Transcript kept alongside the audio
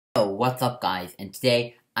So what's up guys, and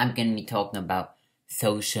today I'm going to be talking about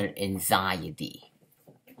social anxiety.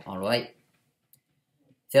 Alright,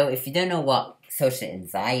 so if you don't know what social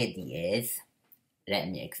anxiety is, let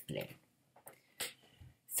me explain.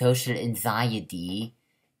 Social anxiety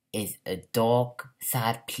is a dark,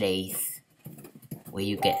 sad place where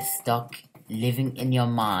you get stuck living in your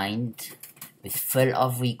mind with full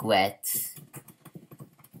of regrets.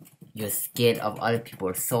 You're scared of other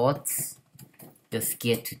people's thoughts. You're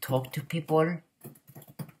scared to talk to people,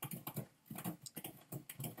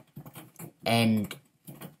 and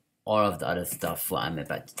all of the other stuff what I'm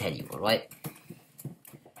about to tell you, alright?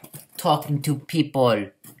 Talking to people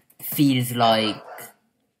feels like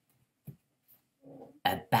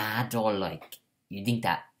a battle, like you think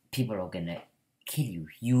that people are gonna kill you.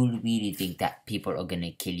 You really think that people are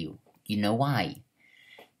gonna kill you. You know why?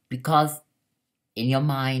 Because in your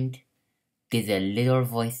mind, there's a little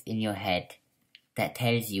voice in your head that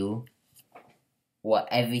tells you what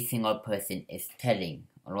every single person is telling,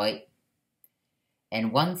 alright?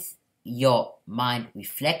 And once your mind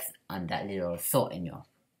reflects on that little thought in your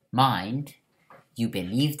mind, you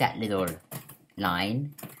believe that little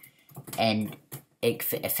line, and it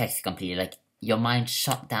affects you completely. Like, your mind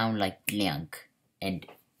shut down like blank, and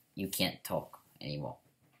you can't talk anymore.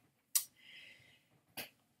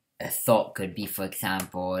 A thought could be, for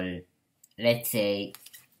example, let's say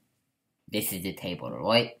this is the table,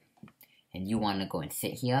 right? And you want to go and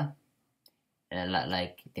sit here.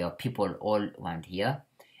 Like, there are people all around here,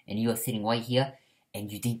 and you are sitting right here, and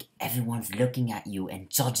you think everyone's looking at you and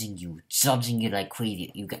judging you like crazy.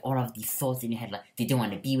 You get all of these thoughts in your head, like they don't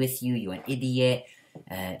want to be with you, you're an idiot,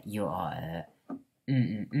 you are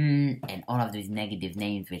and all of those negative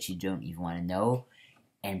names which you don't even want to know.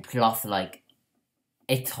 And plus, like,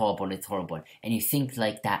 it's horrible, and you think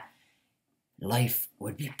like that life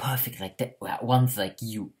would be perfect, like that once, like,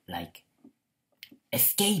 you like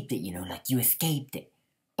escaped it, you know, like you escaped it.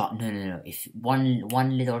 But no, if one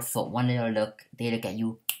little thought, one little look, they look at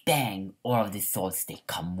you, bang, all of these thoughts, they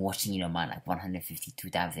come washing in your mind, like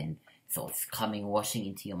 152,000 thoughts coming washing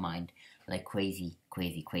into your mind like crazy.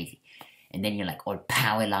 And then you're like all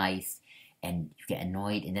paralyzed, and you get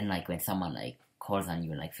annoyed, and then like when someone like calls on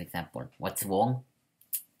you, like for example, what's wrong?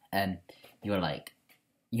 You're like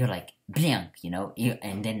blank, you know,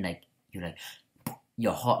 and then like you're like,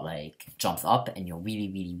 your heart like jumps up, and you're really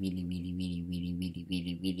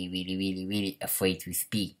afraid to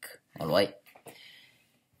speak, alright?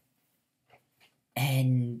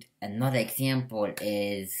 And another example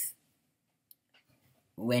is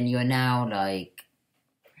when you're now like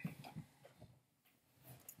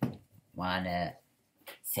wanna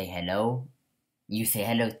say hello, you say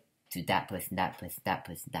hello to that person,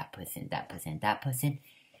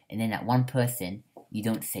 and then that one person, you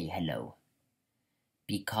don't say hello,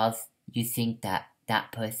 because you think that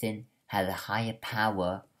that person has a higher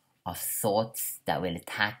power of thoughts that will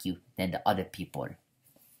attack you than the other people,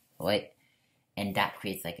 right? And that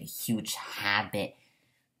creates like a huge habit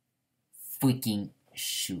freaking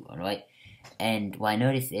shoot, alright? And what I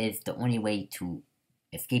noticed is the only way to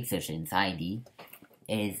escape social anxiety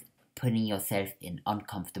is putting yourself in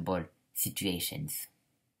uncomfortable situations.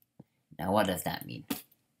 Now, what does that mean?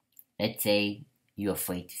 Let's say you're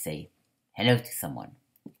afraid to say hello to someone.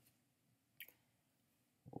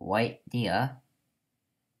 Right there,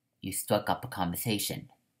 you struck up a conversation.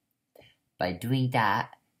 By doing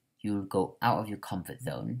that, you'll go out of your comfort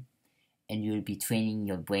zone, and you'll be training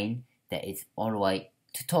your brain that it's alright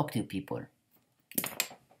to talk to people.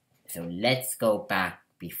 So let's go back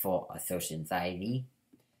before our social anxiety,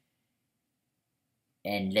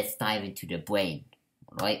 and let's dive into the brain,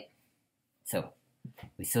 alright? So,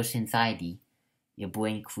 with social anxiety, your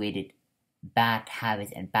brain created bad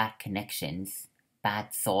habits and bad connections,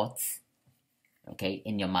 bad thoughts, okay,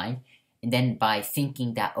 in your mind. And then by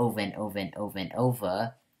thinking that over and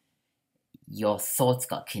over, your thoughts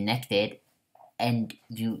got connected, and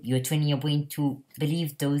you're training your brain to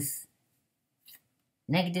believe those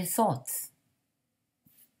negative thoughts.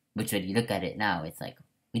 Which, when you look at it now, it's like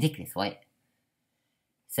ridiculous, right?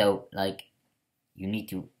 So, like, you need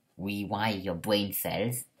to rewire your brain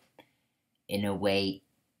cells in a way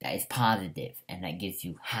that is positive and that gives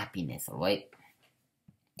you happiness, alright?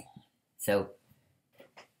 So,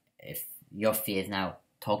 if your fear is now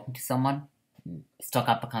talking to someone, struck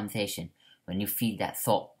up a conversation. When you feel that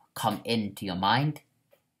thought come into your mind,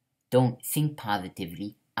 don't think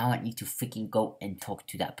positively. I want you to freaking go and talk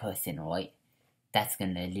to that person, alright? That's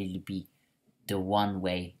gonna really be the one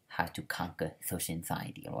way how to conquer social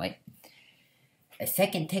anxiety, alright? A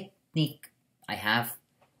second technique I have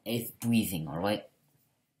is breathing, alright?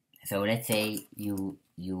 So let's say you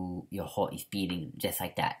your heart is beating just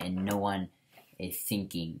like that, and no one is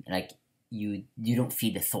thinking, like you don't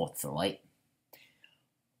feel the thoughts, alright?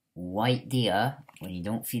 Right there, when you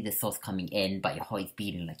don't feel the thoughts coming in, but your heart is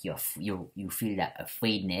beating, like you feel that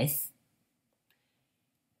afraidness.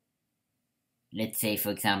 Let's say,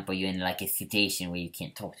 for example, you're in like a situation where you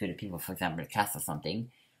can't talk to the people, for example, a class or something.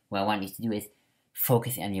 What I want you to do is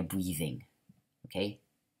focus on your breathing, okay?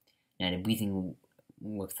 Now the breathing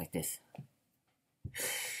works like this.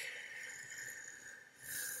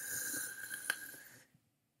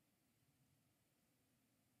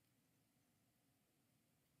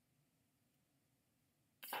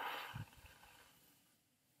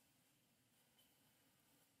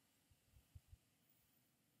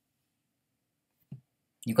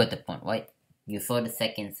 You got the point, right? You saw the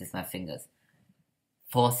seconds with my fingers.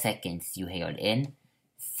 4 seconds you held in,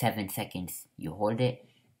 7 seconds you hold it,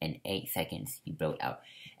 and 8 seconds you blow it out.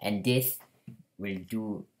 And this will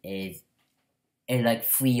do is it like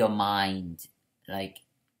free your mind, like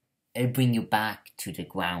it'll bring you back to the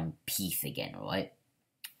ground peace again, alright?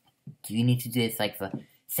 So you need to do this like for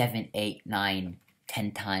 7, 8, 9,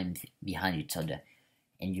 10 times behind each other,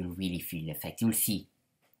 and you'll really feel the effect. You'll see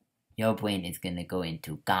your brain is gonna go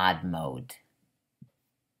into God mode.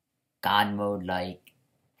 God mode, like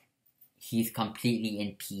he's completely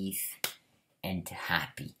in peace and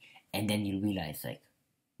happy. And then you realize, like,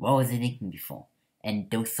 what was I thinking before? And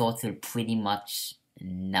those thoughts will pretty much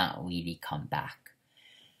not really come back.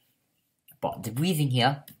 But the breathing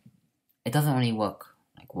here, it doesn't only work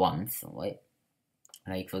like once, right?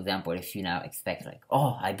 Like, for example, if you now expect, like,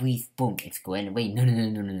 oh, I breathe, boom, it's going away.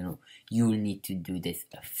 No. You will need to do this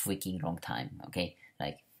a freaking long time, okay?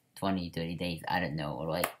 Like, 20, 30 days, I don't know,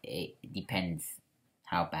 alright? It depends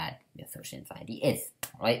how bad your social anxiety is,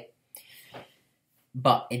 alright?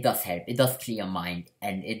 But it does help. It does clear your mind,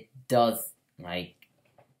 and it does, like,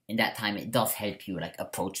 in that time, it does help you, like,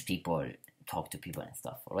 approach people, talk to people and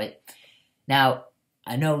stuff, alright? Now,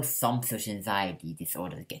 I know some social anxiety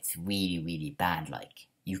disorder gets really, really bad, like,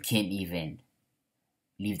 you can't even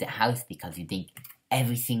leave the house because you think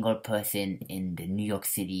every single person in the New York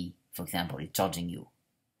City, for example, is judging you.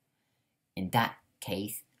 In that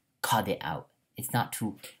case, cut it out. It's not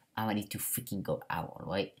true. I need to freaking go out,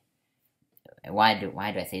 alright? Why do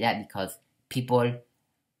I say that? Because people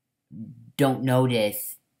don't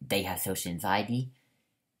notice they have social anxiety,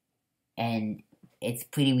 and it's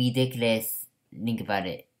pretty ridiculous. Think about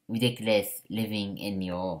it. Ridiculous living in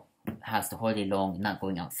your house the whole day long, not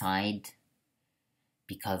going outside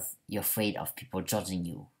because you're afraid of people judging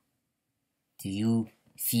you. Do you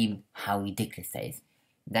see how ridiculous that is?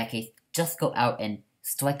 In that case, just go out and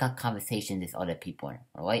strike up conversations with other people,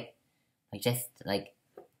 alright? Like, just, like,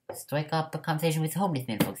 strike up a conversation with a homeless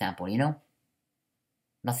man, for example, you know?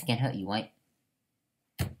 Nothing can hurt you, right?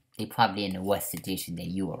 They're probably in a worse situation than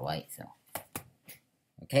you are, right? So,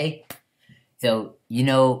 okay? So, you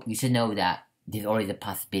should know that there's always a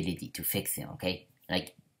possibility to fix it, okay?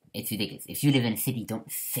 Like, it's ridiculous. If you live in a city,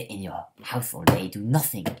 don't sit in your house all day, do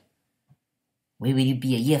nothing. Where will you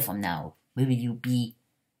be a year from now? Where will you be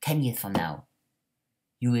 10 years from now?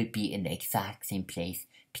 You will be in the exact same place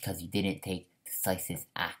because you didn't take decisive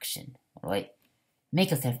action, alright?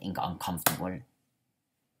 Make yourself uncomfortable.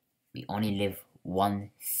 We only live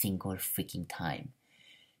one single freaking time.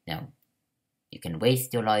 Now, you can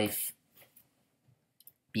waste your life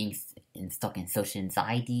being stuck in social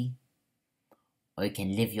anxiety, or you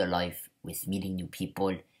can live your life with meeting new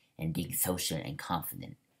people and being social and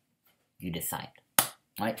confident. You decide.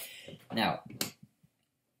 Alright? Now,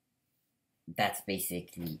 that's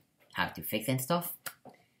basically how to fix and stuff.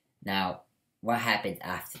 Now, what happens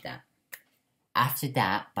after that? After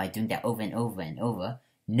that, by doing that over and over and over,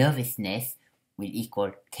 nervousness will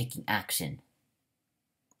equal taking action.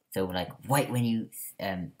 So, like, right when you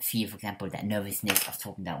feel, for example, that nervousness of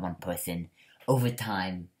talking to that one person, over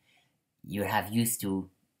time, you have be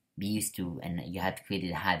used to, and you have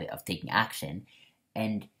created a habit of taking action,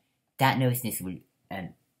 and that nervousness will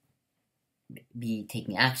be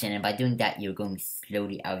taking action, and by doing that, you're going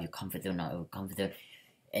slowly out of your comfort zone,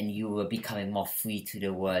 and you are becoming more free to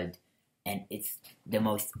the world, and it's the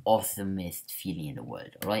most awesomest feeling in the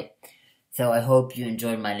world, alright? So I hope you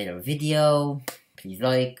enjoyed my little video. Please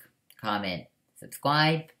like, comment,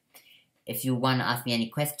 subscribe. If you want to ask me any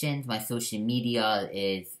questions, my social media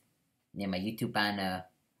is near my YouTube banner,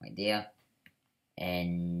 right there.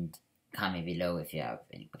 And comment below if you have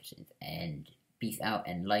any questions. And peace out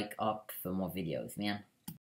and like up for more videos, man.